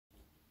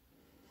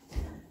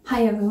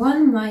Hi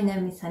everyone, my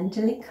name is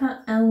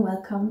Angelica and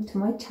welcome to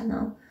my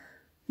channel.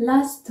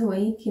 Last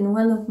week in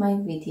one of my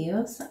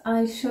videos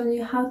I showed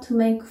you how to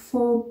make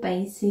 4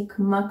 basic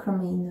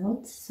macrame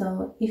notes,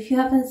 so if you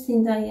haven't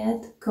seen that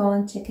yet, go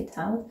and check it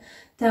out.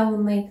 That will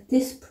make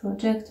this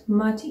project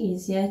much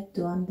easier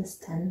to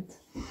understand.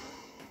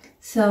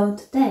 So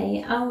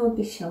today I will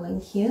be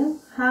showing you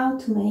how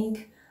to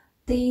make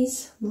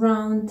these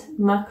round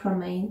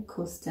macrame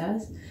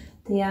coasters.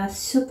 They are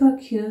super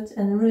cute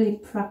and really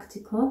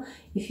practical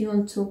if you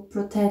want to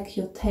protect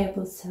your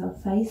table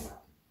surface.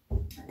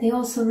 They're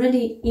also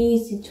really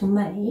easy to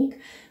make,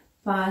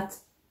 but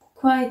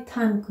quite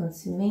time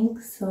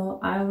consuming, so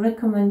I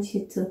recommend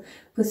you to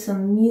put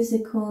some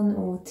music on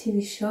or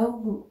TV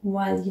show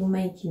while you're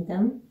making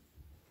them.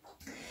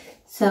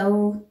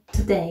 So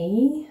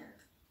today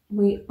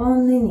we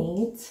only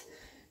need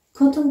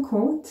cotton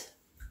cord.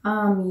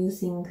 I'm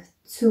using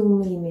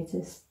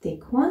 2mm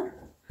thick one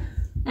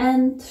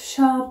and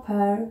sharp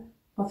pair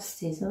of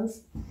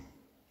scissors.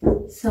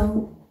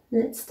 So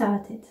let's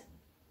start it.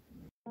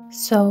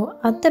 So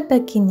at the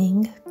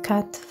beginning,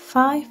 cut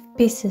 5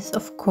 pieces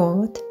of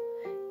cord,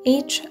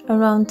 each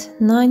around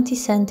 90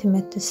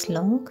 centimeters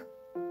long,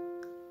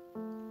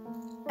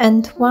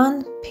 and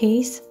one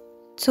piece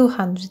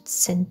 200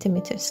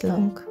 centimeters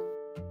long.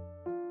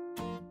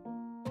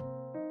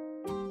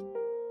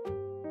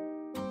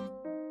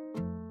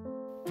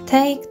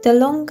 Take the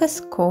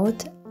longest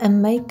cord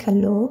and make a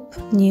loop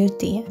near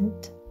the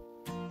end.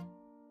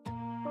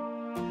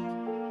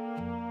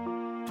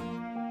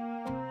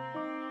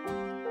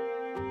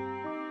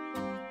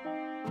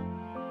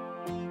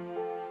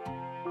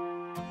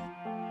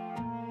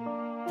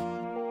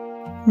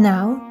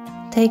 Now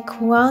take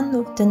one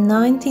of the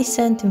 90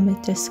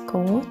 centimeters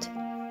cord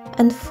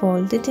and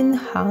fold it in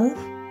half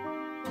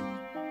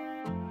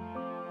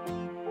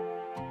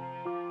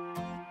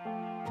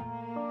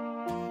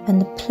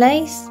and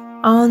place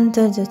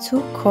under the 2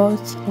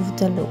 cords of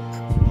the loop.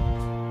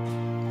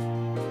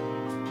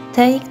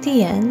 Take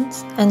the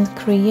ends and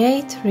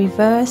create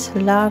reverse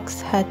lark's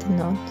head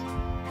knot.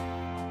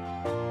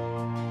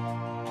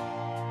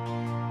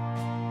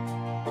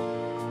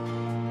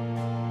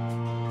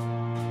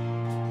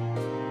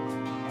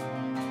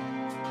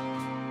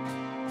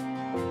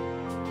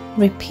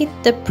 Repeat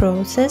the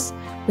process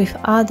with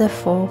other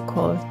 4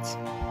 cords.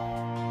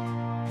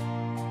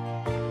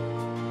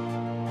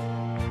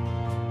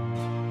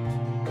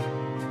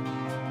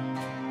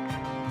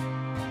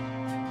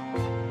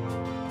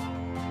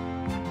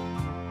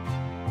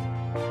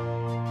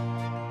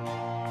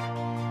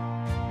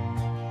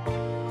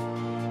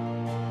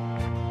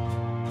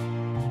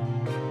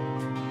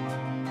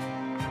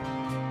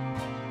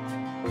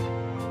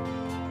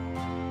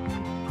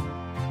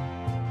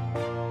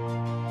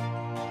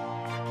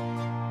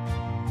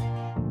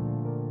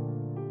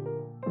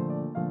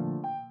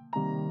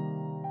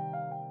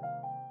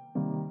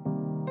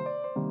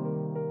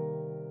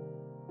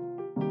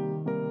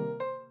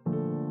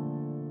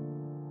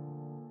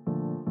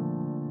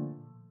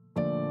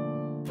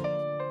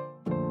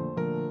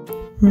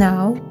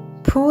 Now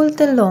pull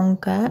the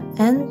longer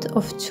end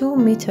of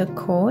 2-meter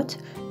cord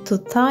to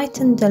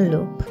tighten the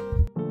loop.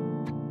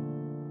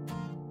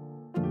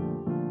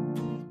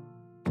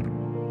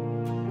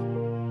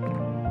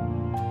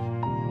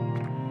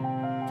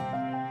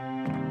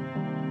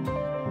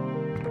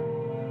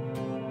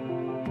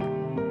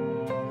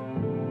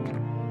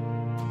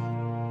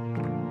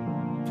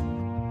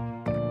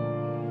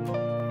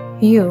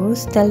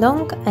 Use the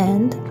long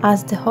end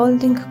as the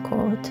holding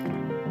cord.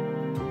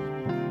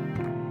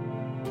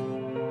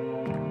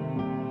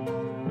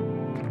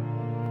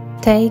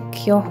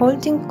 Take your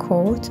holding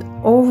cord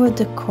over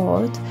the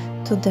cord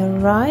to the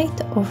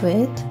right of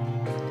it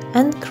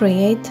and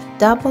create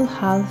double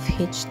half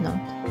hitch knot.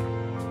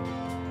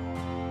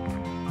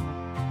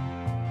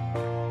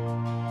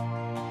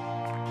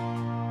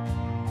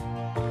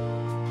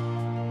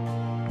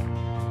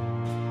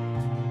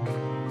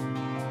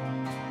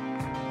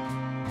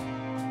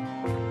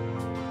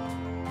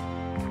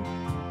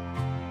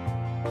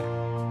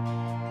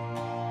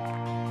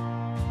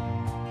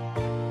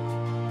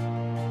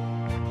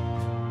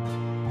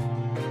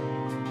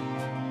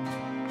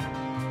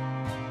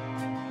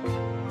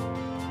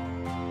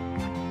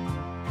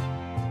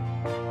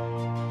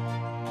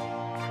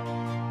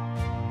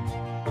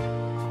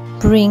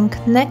 Bring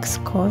next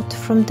cord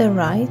from the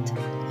right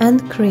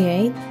and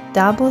create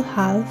double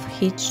half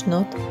hitch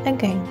knot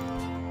again.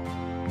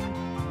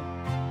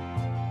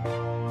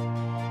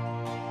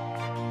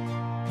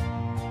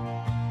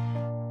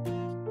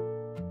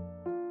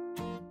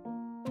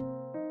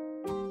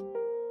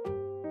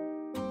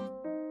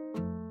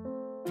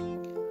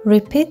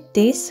 Repeat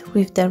this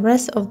with the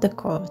rest of the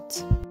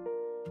cords.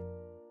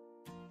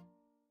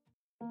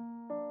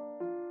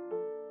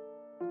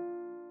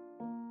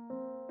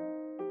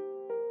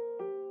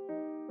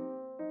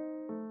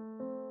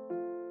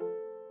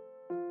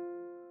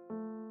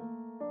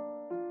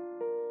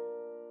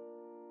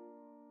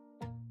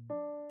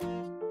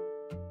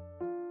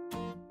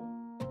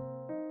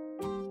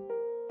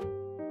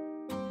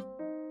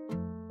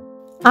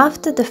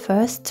 After the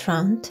first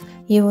round,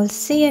 you will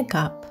see a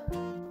gap.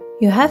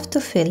 You have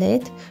to fill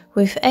it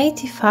with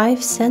 85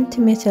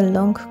 cm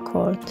long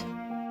cord.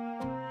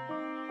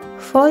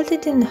 Fold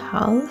it in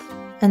half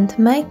and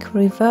make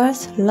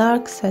reverse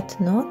lark-set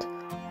knot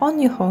on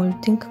your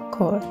holding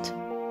cord.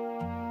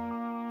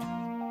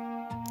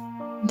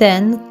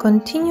 Then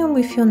continue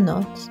with your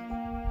knots.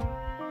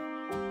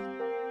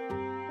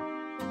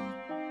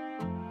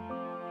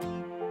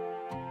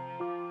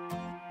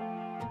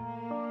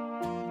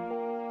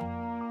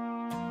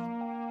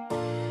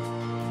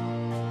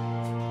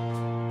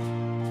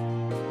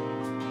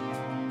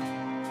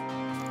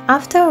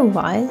 After a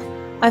while,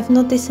 I've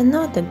noticed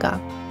another gap,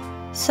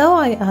 so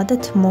I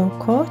added more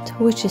cord,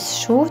 which is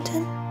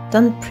shorter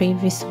than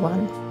previous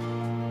one.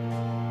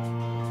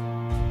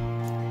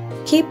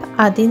 Keep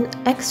adding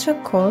extra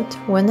cord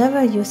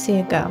whenever you see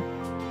a gap.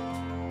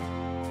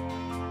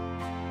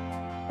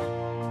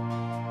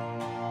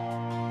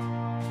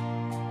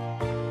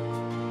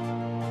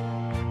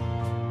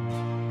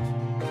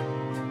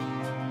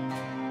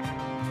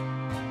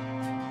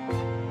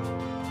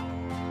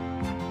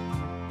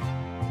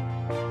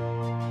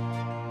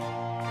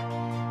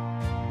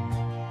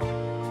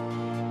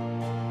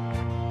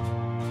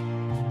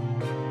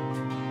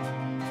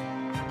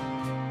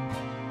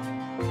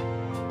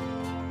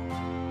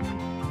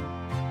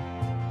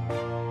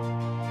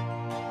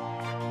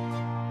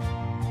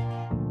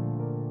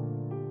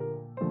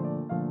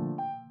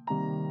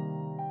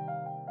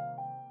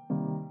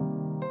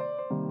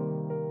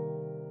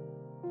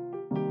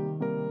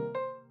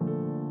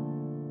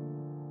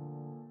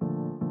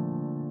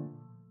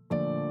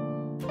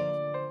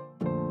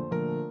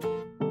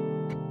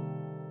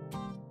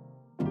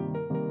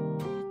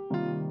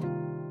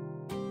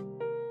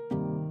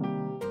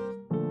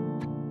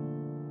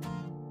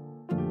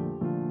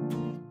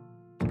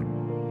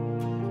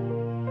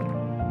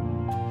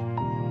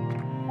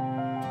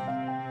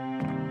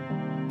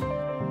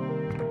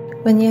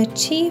 When you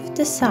achieve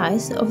the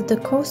size of the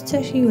coaster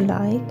you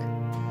like,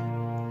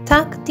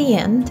 tuck the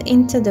end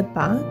into the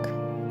bag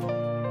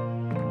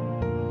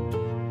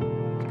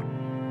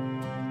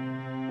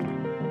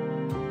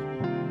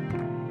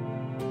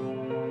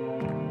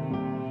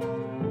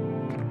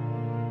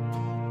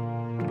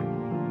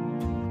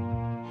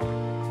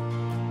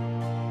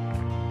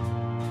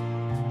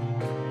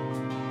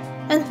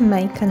and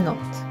make a knot.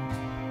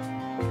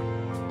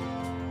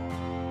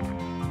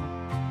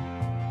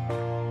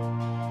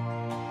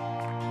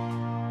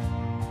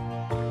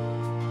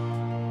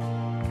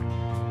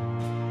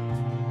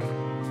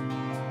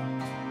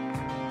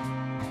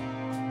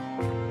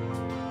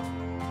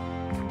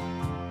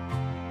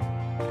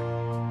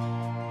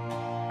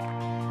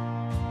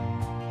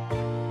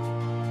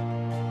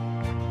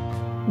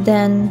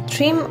 Then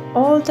trim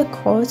all the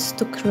cords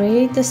to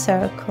create the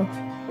circle.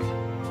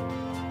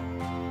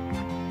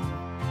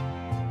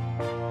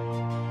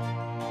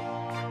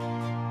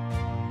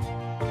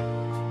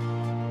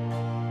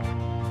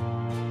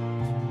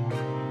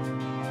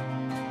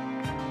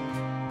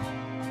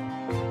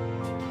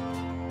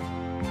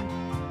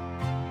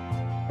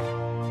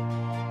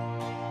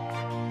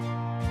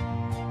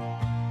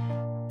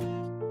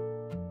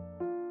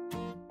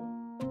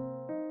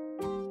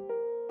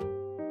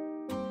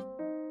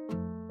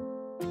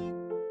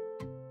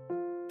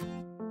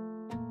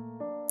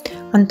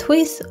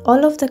 Untwist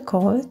all of the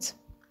cords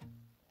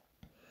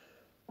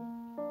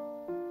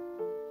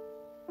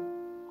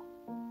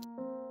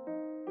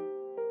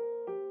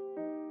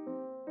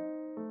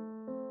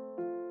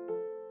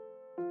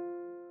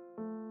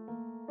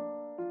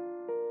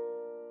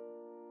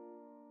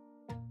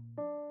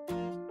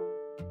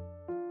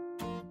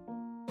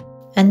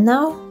and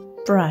now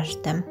brush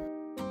them.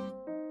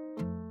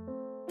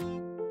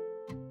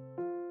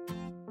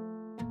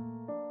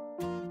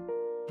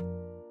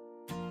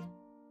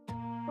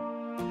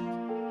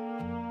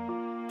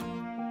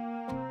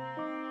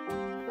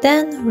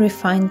 Then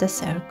refine the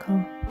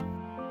circle.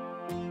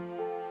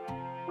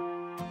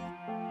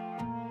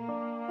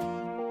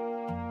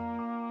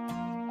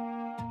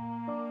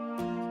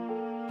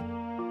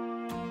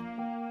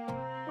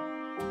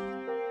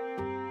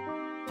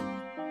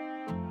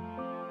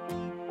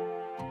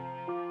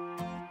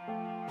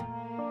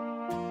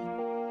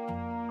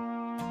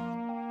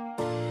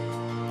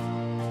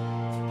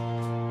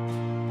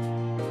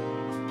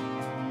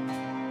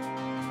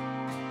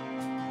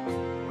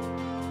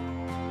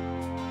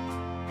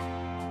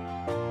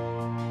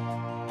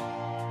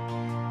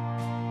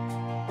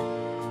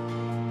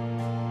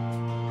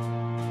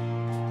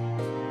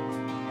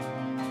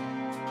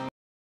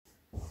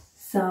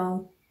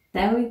 So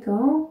there we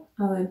go,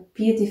 our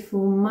beautiful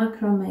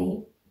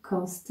macrame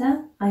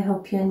coaster. I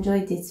hope you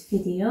enjoyed this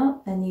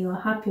video and you are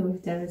happy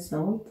with the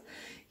result.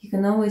 You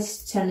can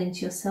always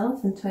challenge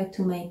yourself and try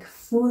to make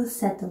full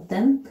set of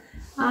them.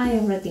 I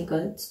already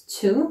got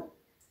 2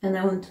 and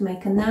I want to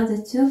make another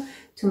 2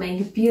 to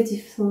make a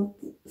beautiful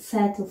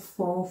set of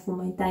 4 for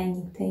my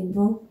dining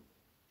table.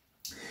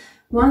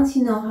 Once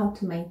you know how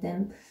to make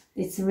them,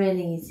 it's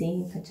really easy.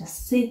 You can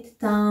just sit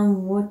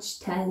down,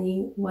 watch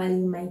telly while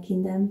you're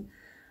making them.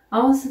 I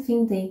also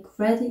think they're a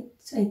great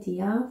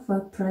idea for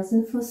a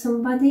present for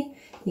somebody.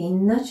 They're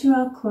in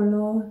natural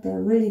color,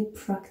 they're really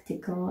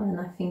practical, and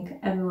I think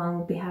everyone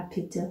will be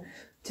happy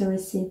to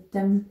receive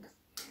them.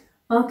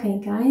 Okay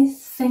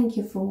guys, thank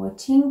you for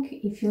watching.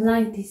 If you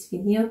like this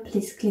video,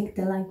 please click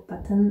the like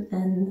button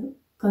and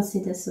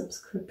consider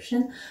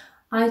subscription.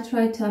 I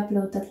try to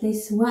upload at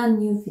least one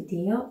new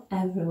video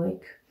every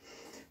week.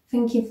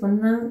 Thank you for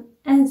now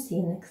and see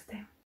you next time.